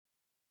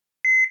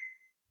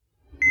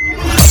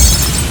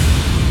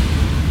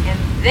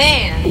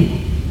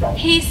Then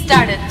he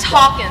started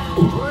talking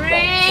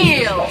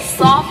real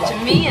soft to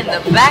me in the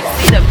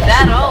backseat of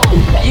that old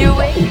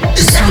Buick.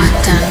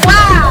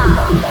 Wow!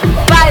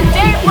 By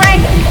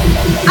daybreak,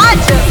 I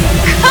just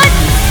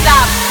couldn't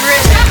stop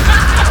grinning.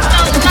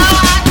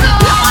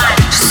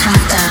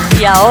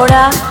 Y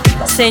ahora,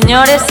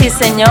 señores y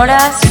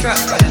señoras,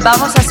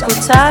 vamos a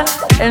escuchar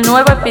el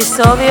nuevo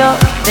episodio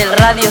del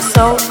Radio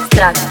Show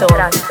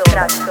Tractor.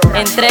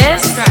 En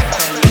 3,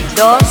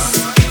 2,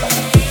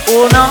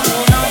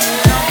 1.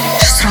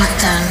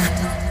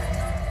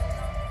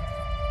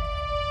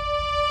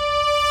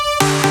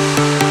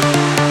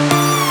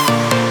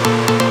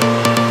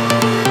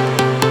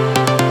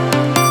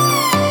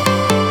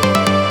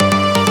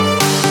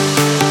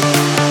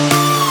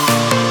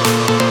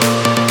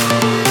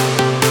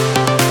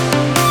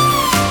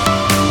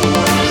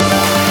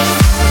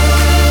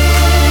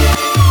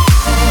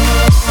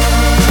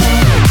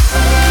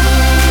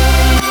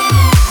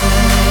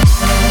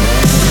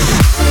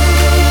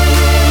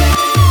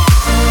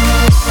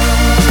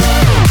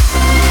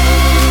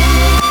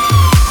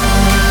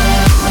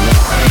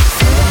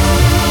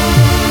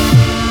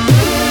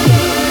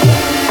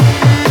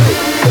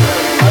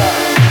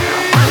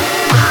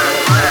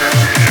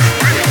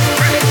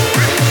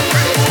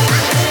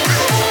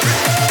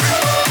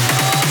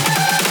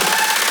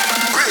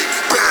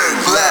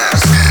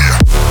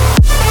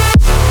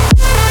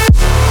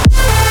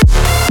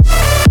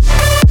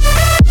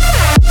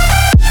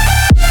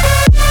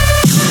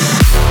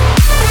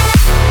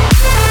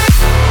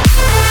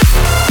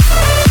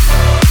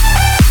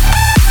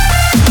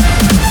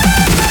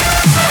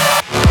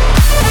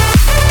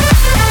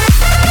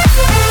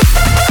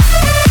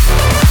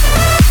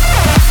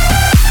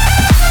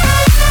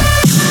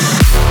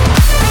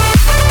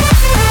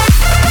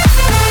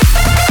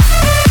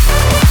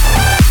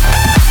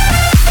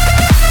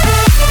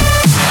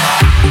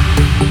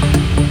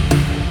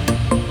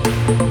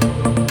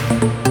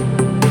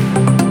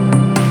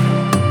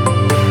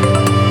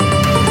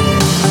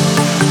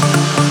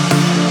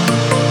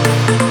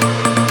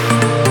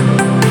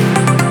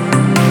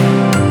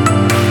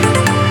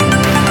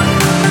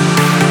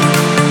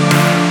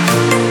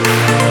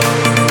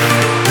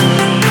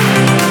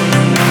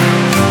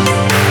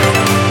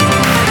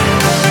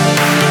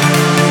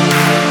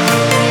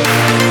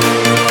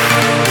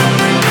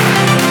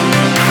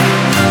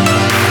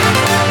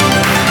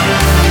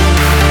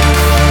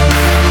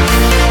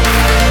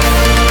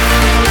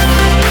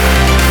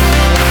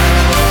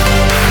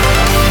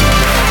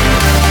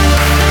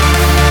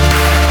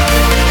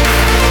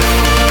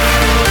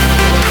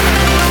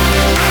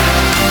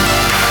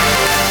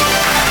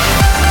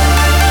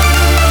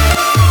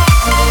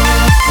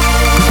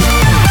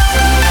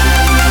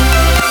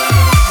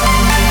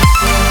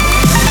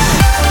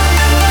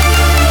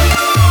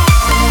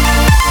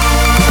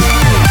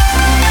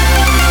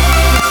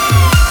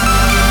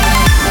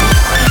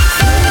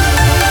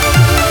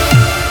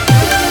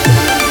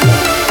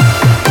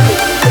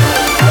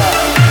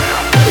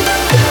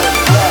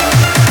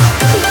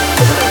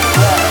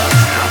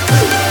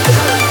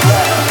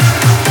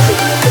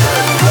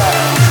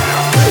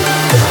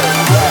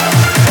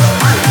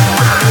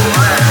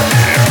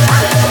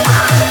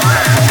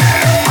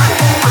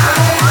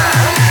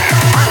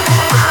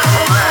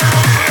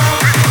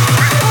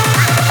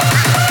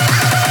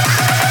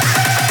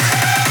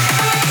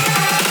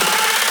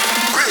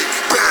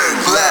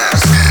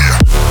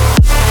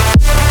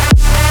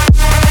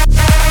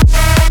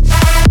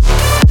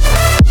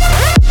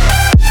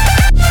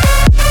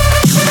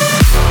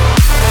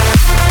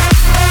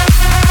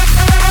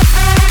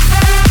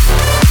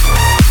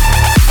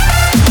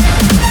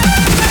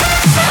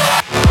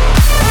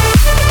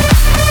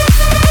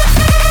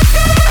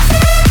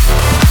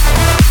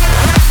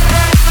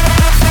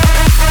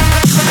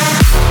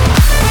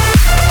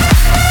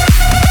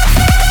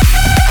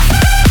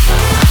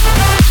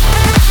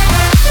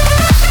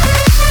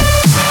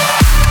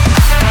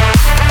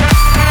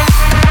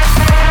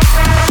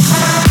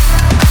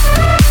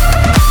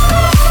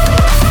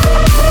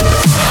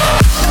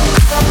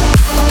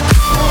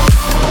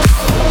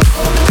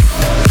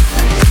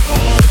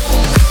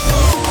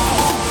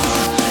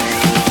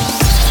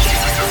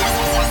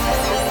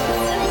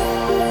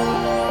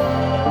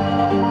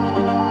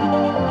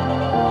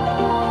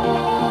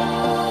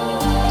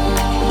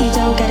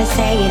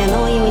 say it, I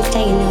know you ain't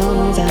staying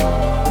over.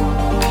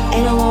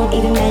 And I won't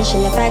even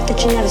mention the fact that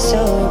you're never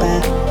sober.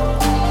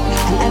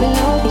 I'm having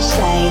no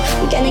say,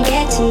 we're gonna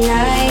get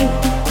tonight.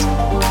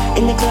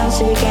 And the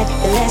closer we get,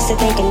 the less I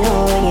think I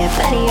know you.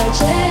 But you're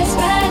just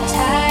my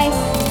type,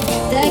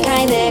 the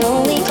kind that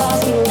only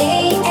calls me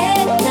late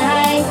at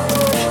night.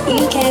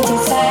 You can't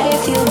decide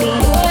if you'll be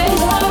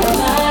yours or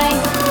mine.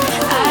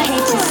 I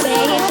hate to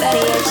say it, but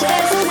you're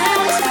just my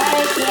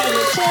type. Yeah,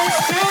 you're just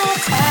my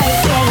type,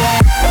 yeah, yeah.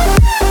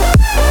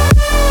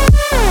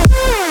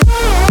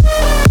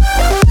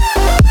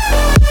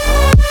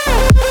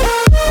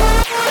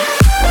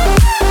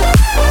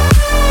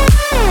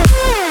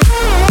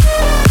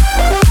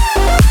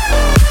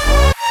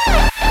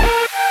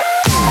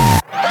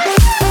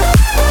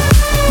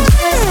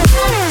 Just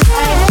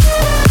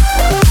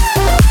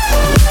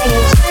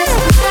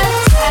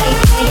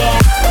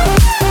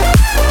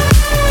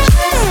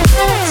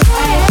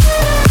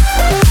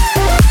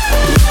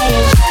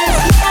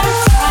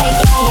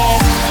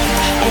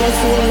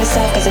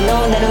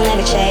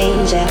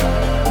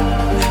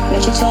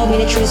told me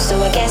the truth,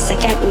 so I guess I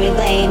can't really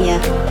blame ya.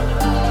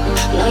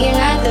 No, you're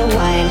not the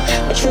one,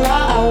 but you're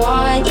all I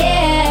want,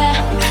 yeah.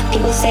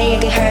 People say I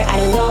get hurt, I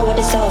don't know what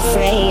they're so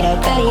afraid of,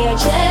 but you're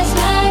just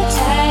my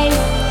type,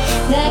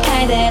 the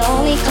kind that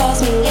only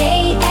calls me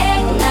late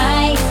at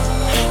night.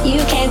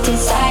 You can't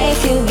decide if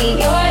you'll be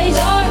yours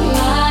or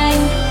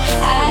mine.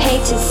 I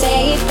hate to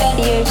say it, but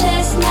you're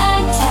just my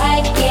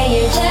type. Yeah,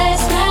 you're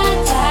just my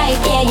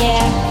type. Yeah,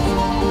 yeah.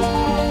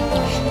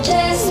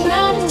 Just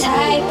my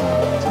type.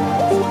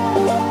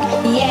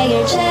 Yeah,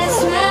 you're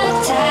just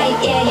my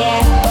type. Yeah,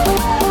 yeah.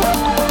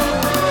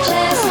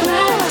 Just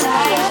my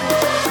type.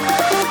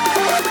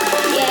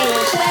 Yeah,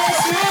 you're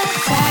just my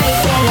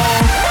type. Yeah,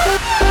 yeah.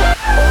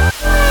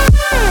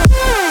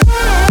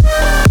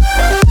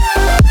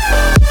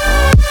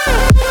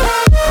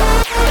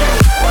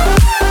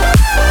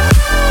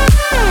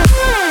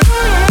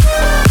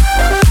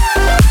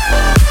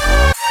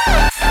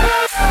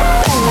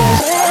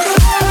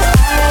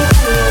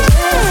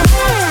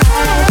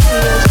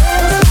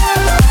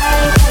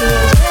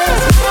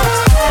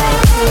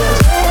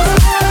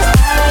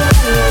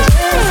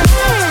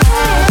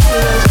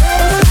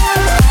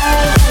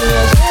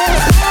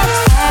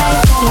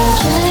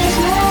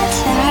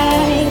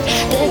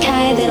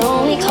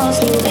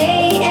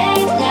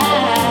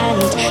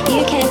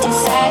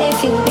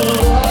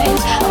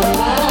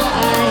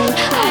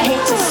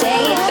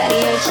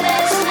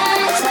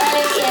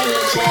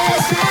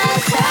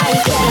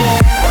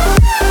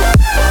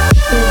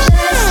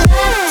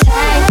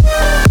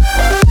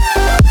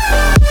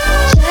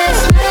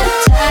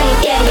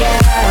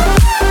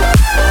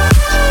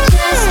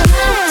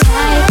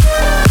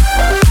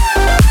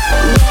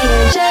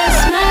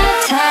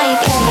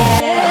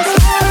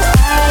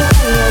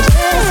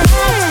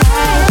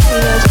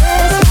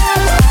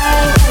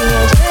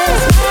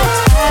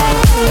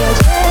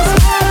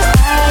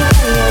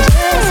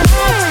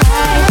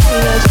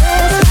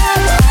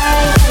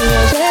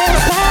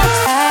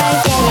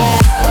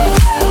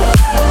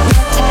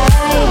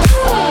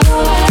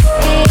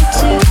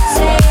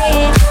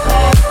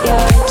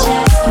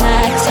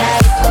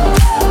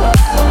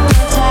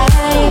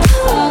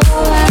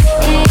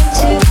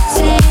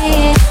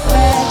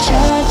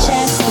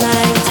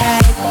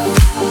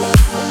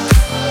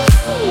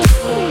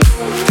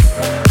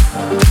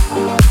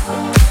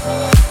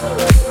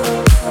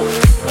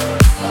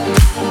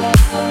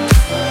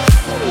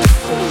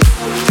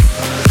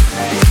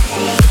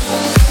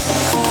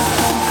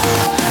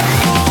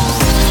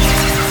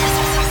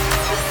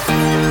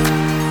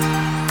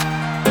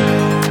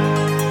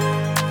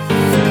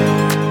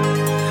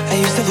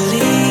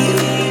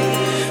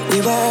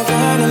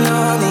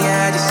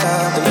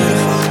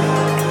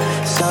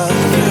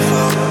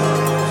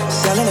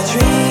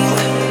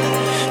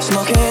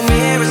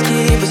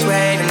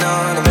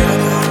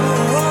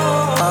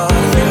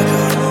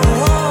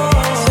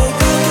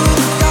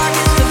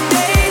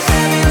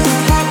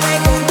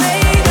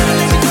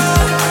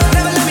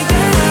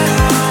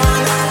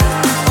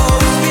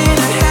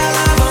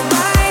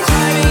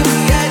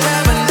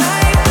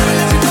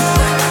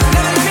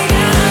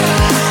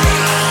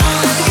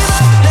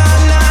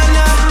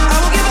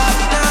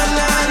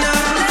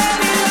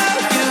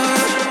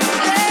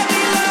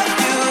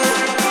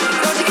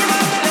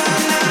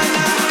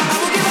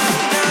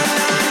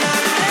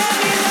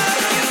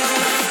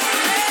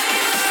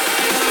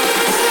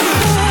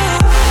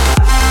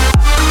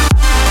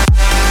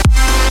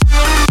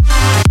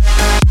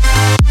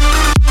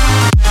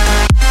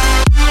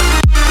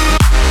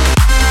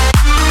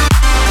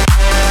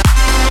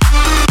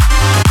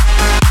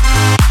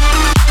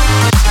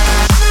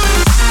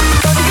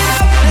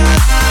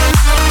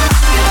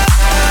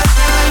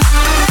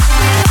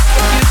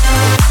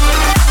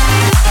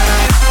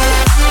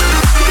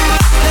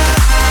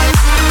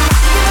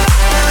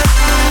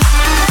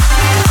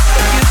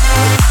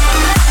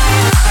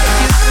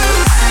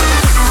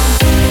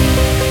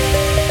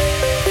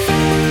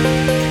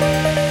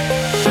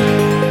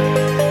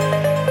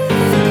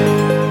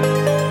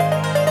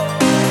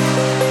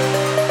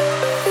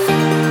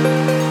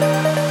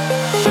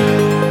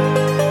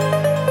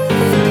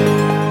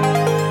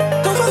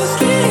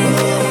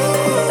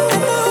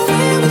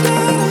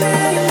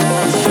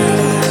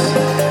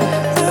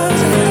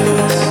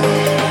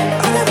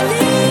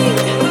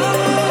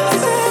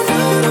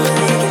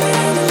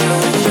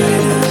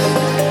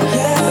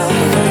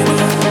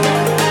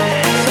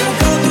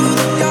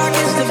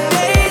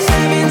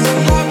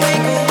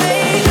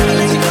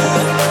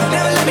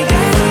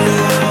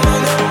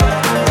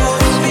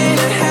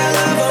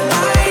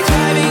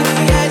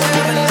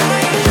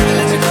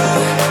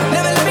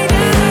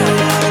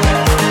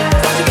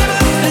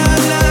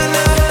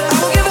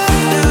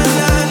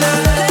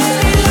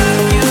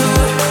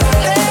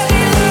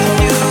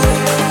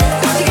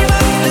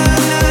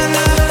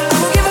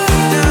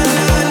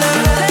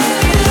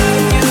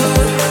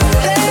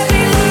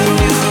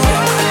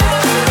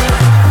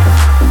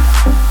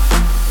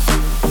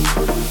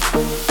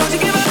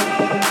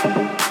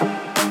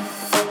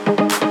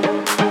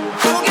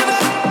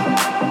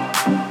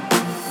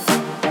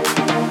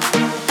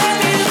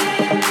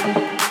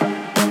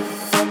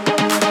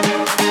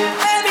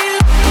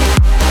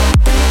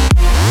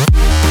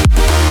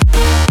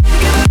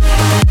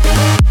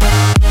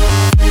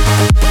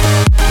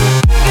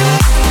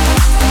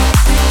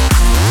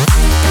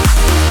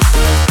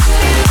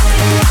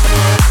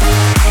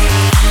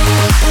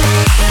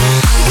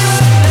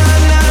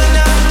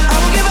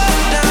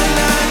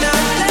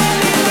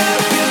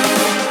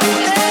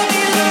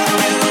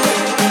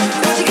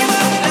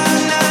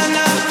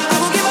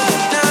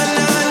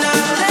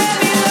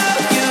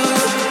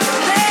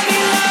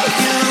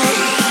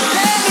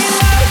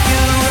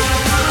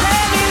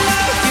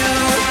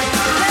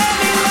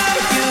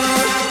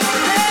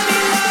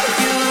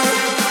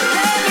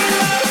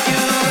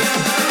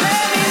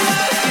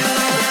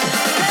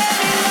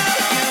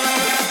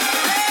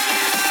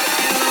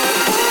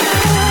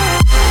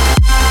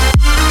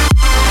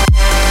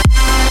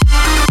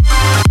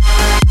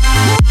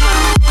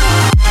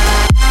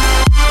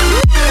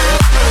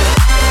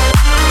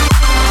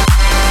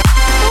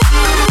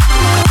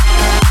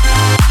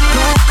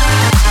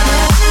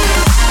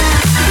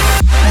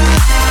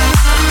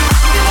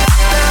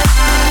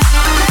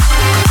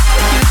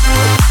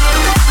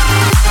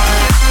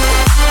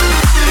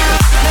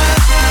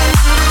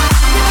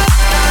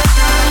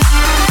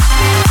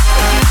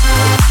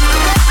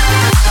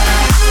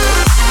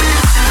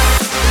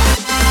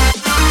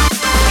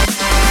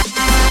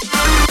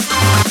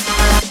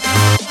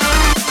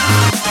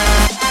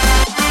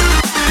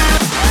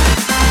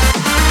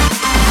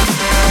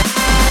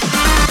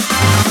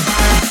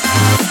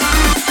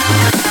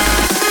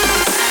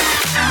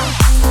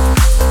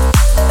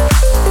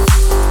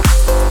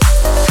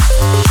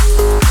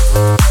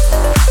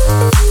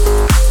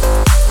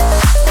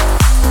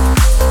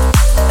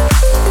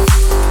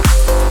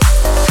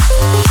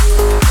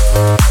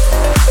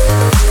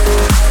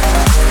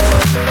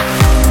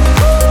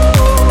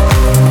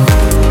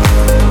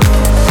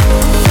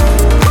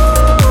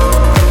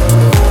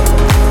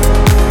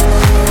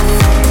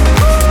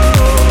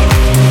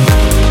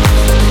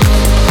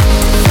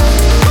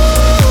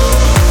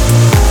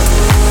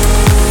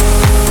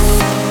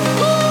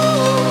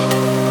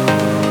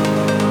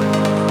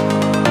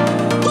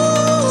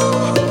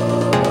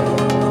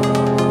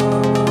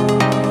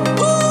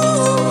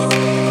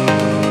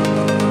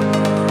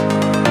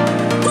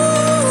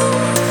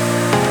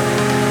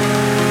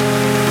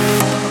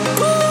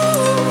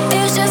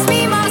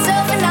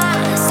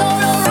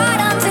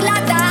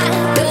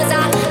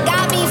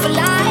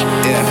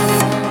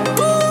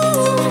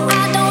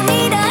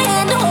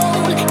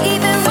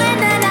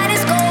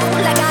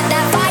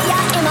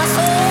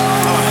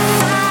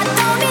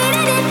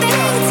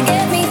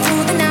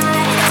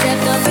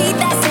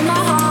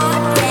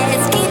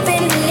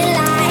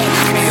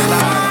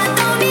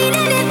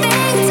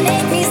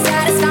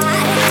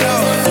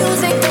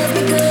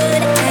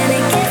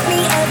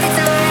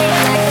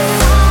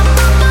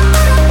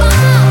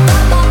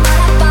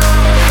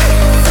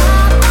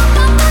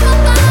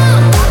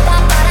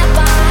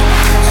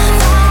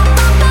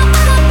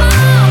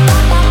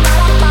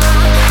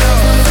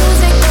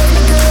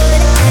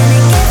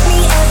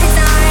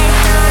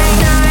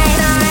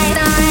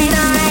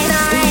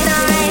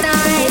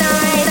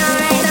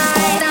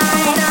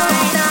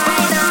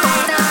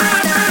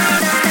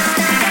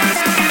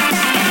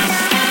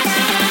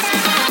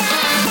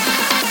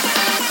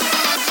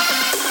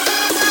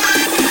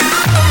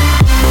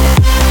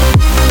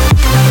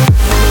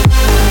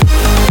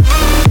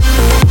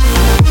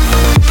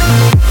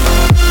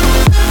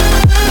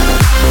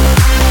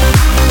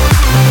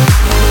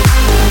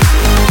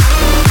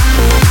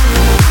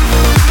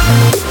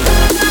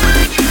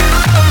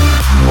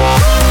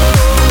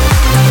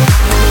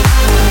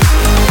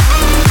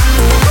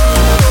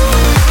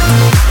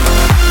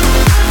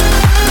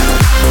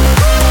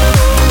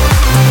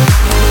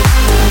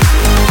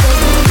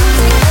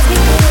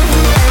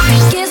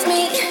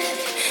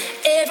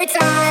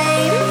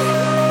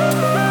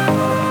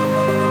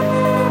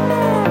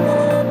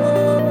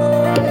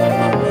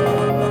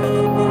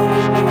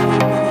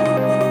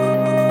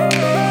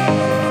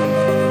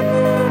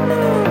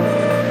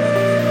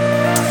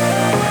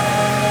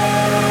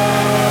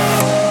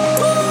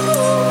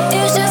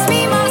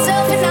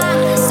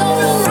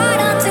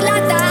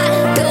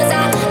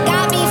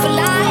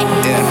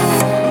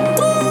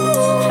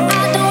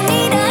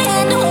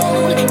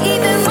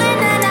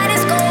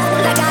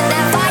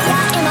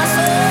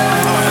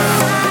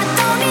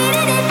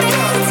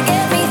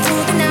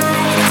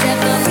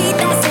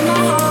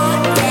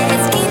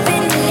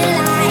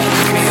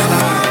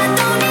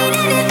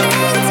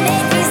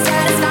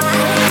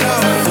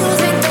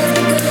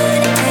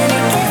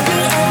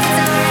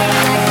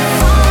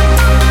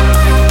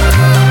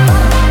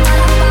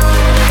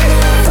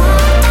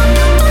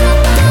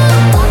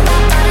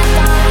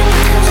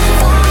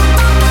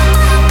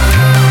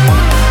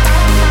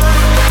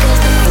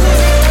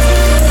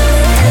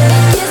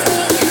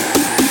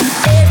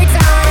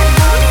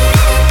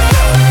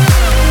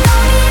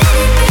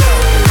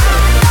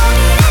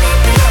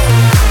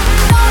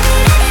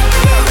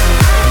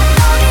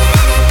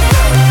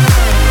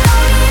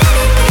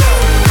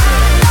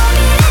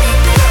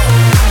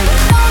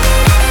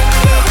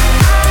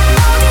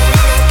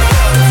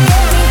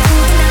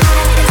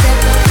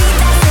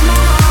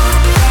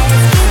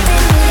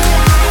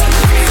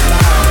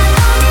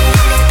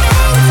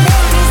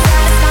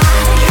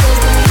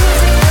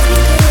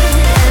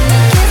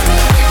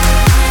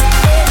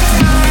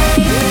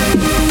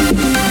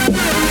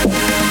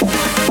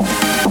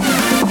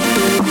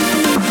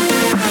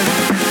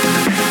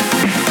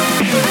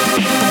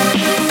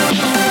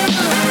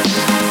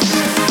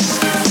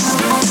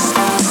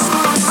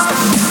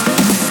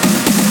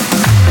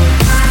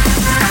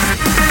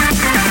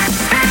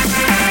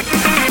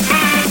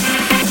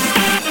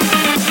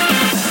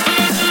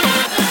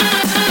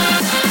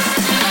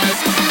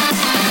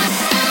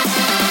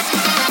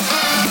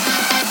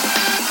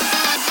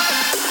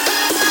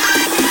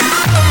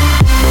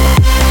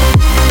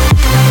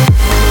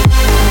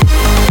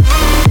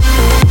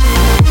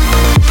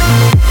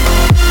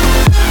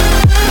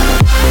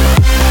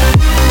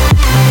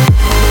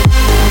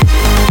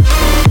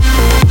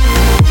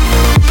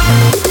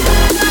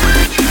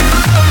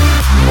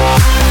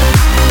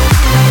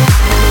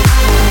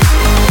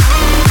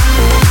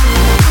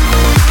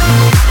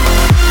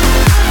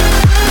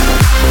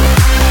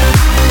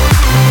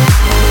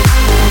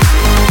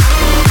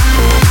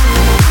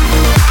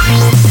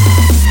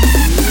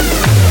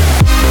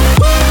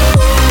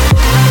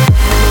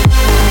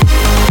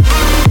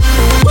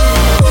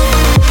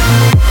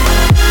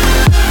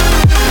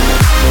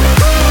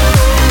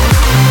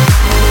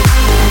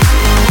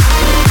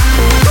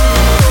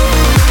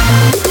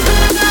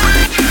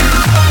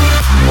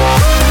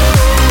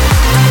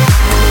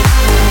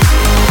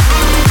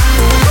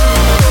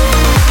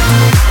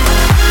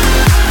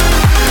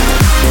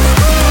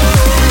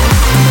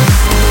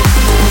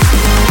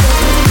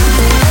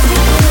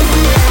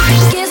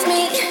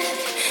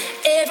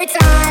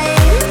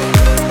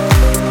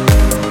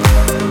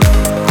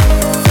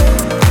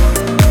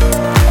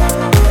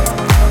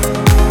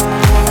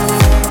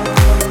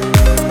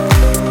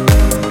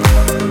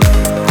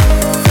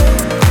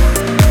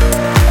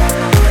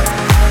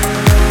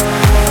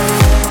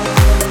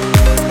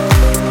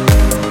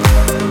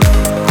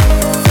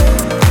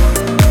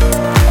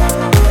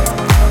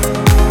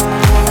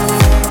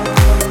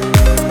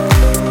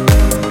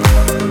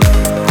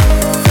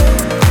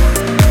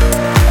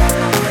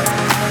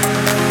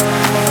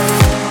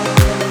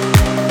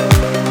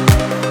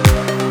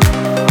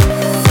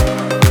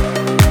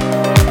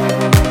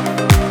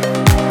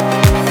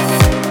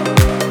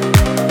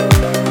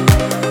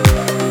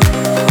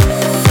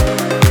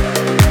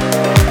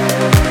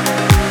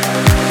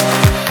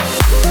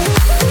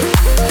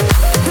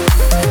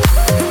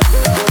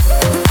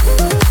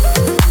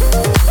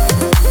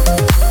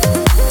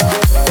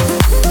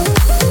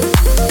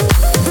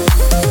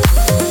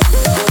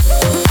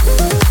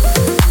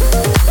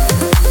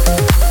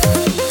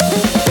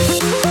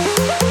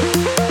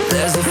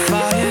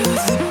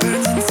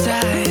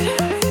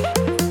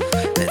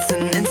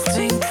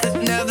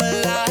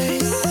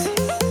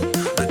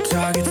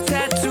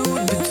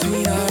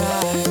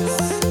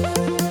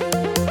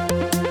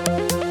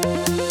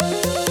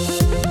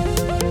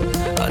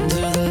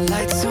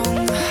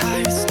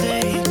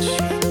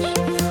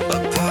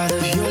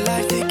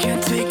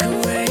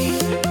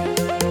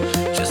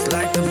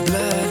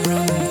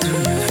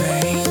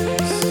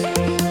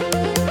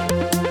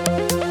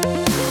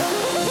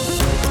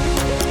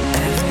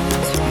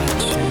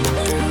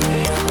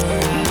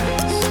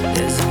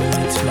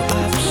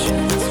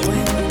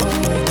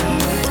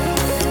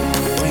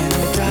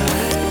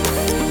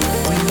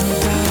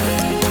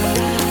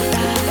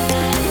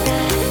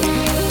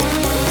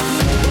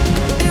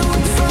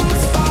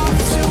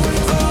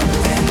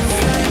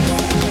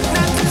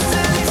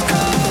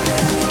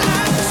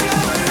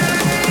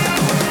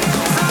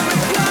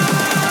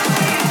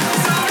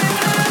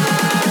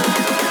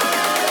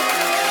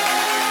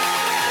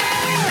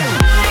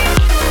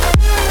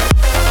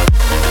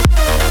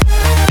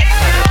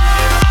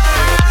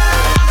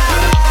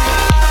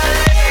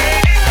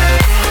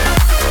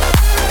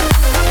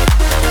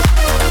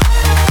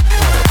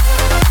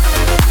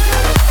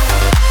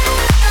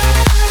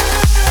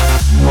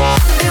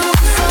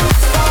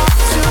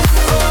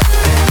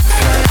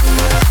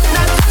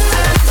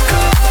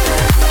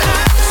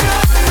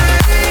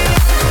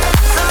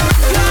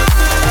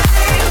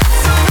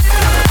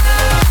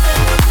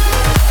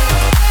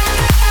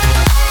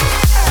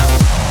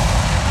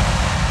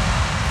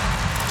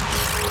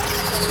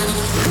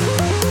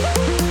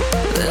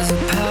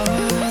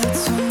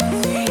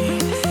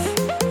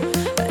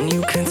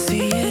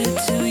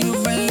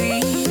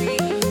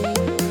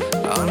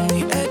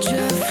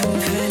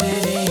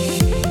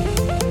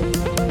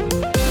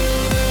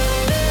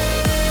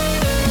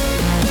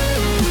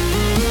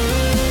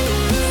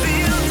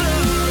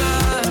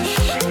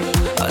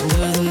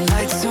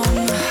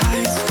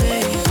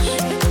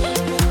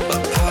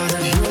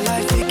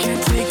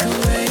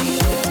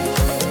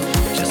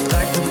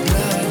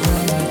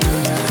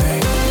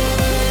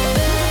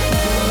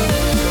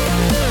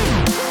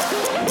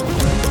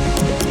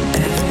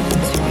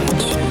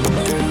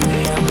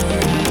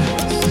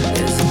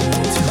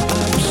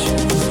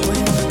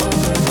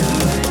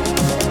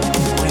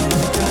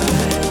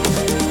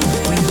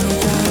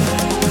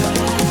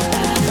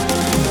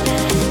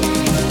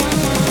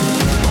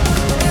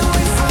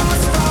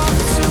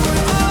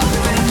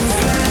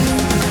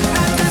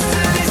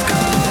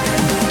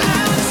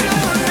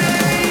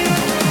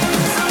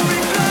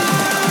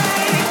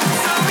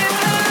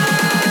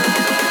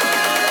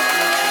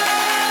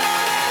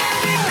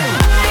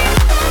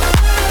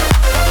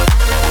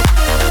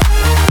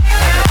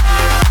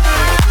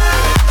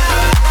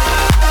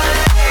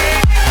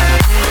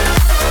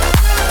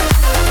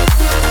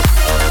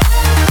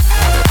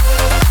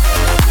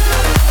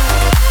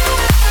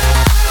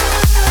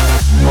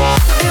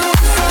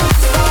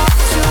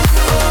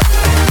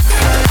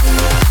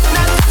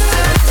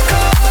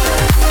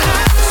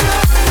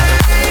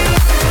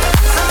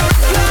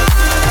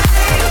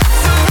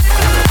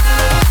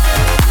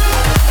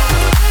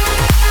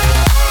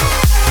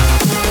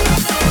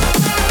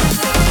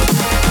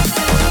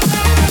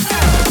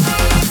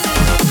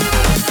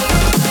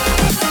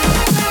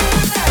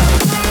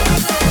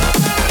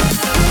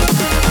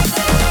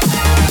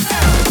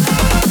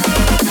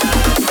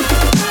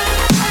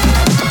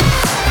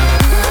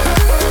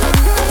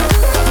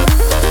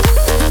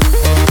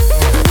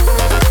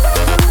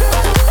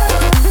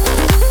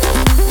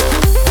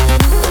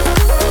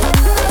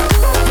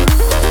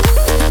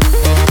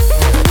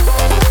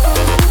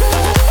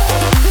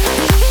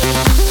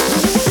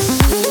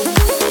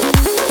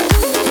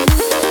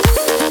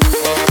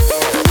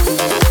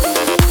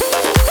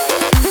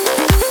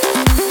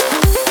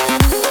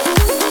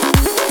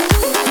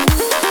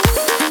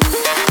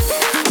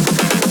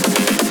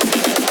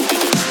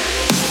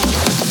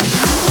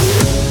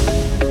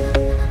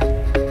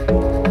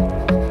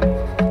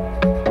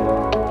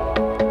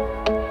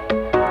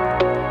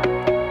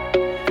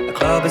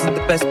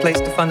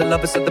 find the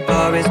lovers at the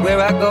bar is where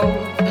I go.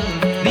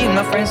 Me and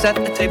my friends at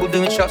the table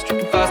doing shots,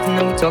 tripping fast, and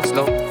then we talk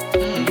slow.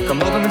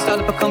 Come over and start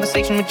up a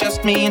conversation with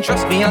just me, and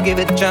trust me, I'll give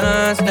it a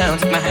chance. Now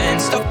take my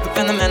hand, stop,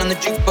 and the man on the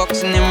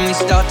jukebox, and then we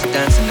start to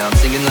dance. And I'm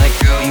singing like,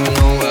 girl, you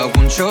know I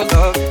want your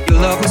love. Your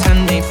love was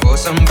handmade for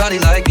somebody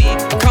like me.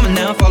 Come on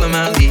now, follow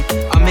my lead.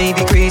 I may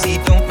be crazy,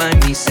 don't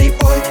mind me. Say,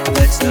 boy,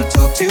 let's not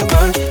talk too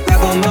much.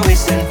 Grab on my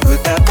waist and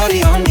put that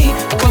body on me.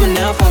 Come on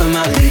now, follow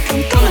my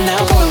lead. Come on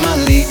now, follow my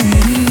lead.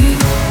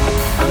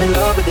 I'm in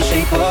love with the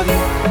shape of you.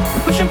 We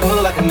push and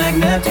pull like a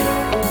magnet do.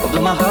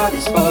 Although my heart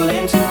is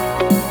falling too.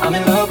 I'm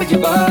in love with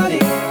your body.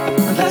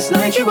 And last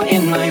night you were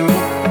in my room,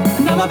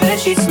 and now my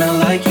bedsheets smell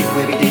like you.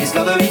 Every day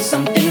discovering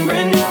something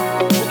brand new.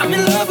 I'm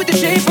in love with the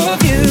shape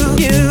of you.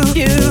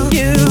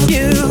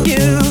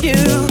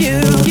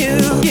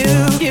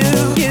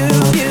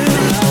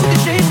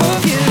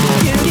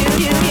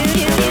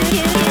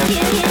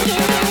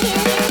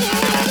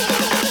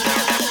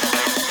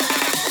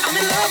 I'm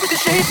in love with the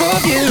shape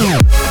of you.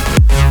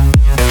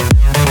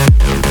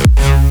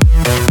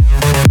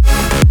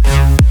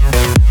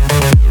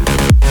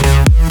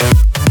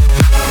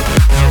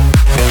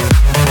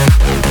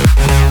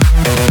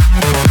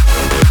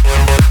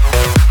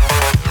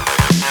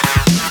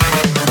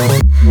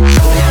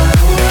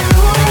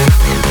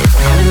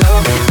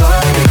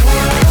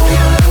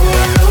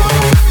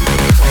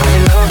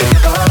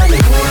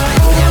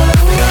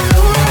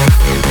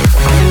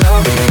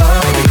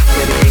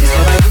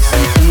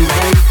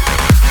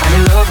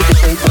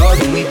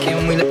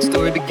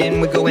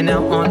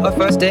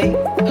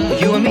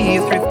 You and me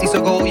are thrifty, so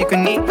go you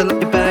can eat. Fill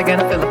up your bag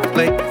and I fill up the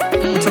plate.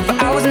 We talk for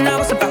hours and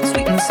hours about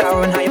sweet and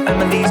sour and how your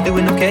family's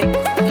doing okay.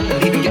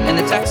 And even getting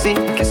a taxi,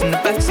 kissing the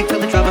backseat, tell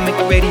the driver make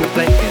the radio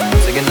play. And I'm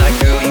singing like,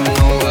 girl, you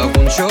know I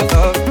want your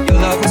love. Your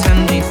love was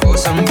handmade for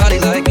somebody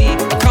like me.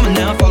 Come on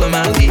now, follow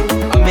my lead.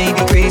 I may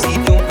be crazy,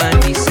 don't mind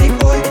me. Say,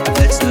 boy,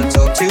 let's not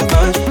talk too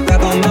much.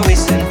 Grab on my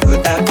waist and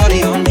put that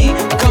body on me.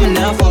 Come on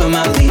now, follow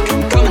my lead.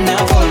 Come on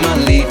now, follow my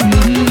lead.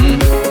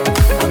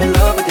 I'm in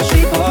love with the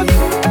shape of you.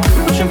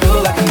 Push and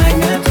pull like a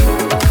magnet.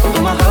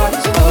 Although my heart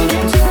is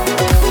falling too.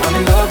 I'm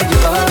in love with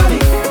your body.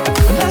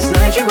 And last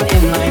night you were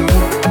in my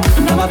room,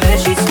 and now my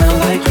bedsheets smell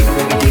like you.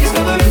 Every day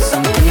discovering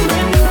something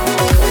brand new.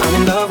 I'm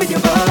in love with your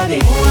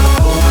body. I'm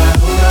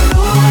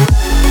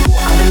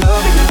in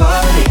love with your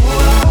body.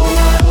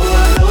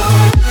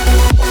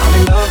 I'm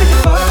in love with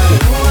your body.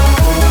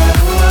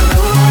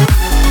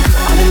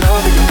 I'm in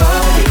love with your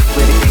body.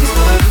 Every day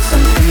discovering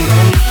something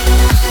brand new.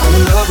 I'm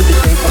in love with the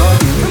shape of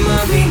you. Come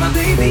on, be my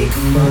baby.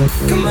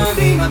 Come on,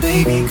 be my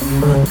baby.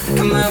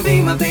 Come on,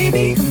 be my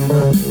baby.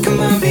 Come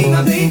on, be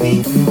my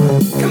baby.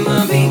 Come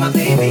on, be my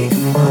baby.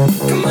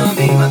 Come on,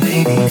 be my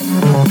baby.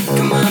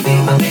 Come on, be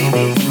my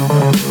baby.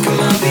 Come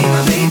on, be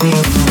my baby.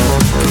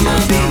 Come on,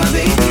 be my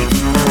baby.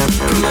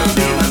 Come on,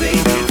 be my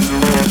baby.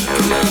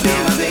 Come on, be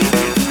my baby.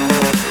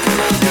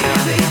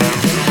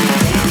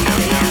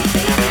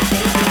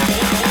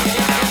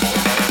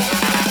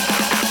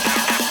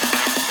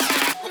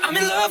 I'm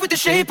in love with the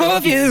shape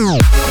of you.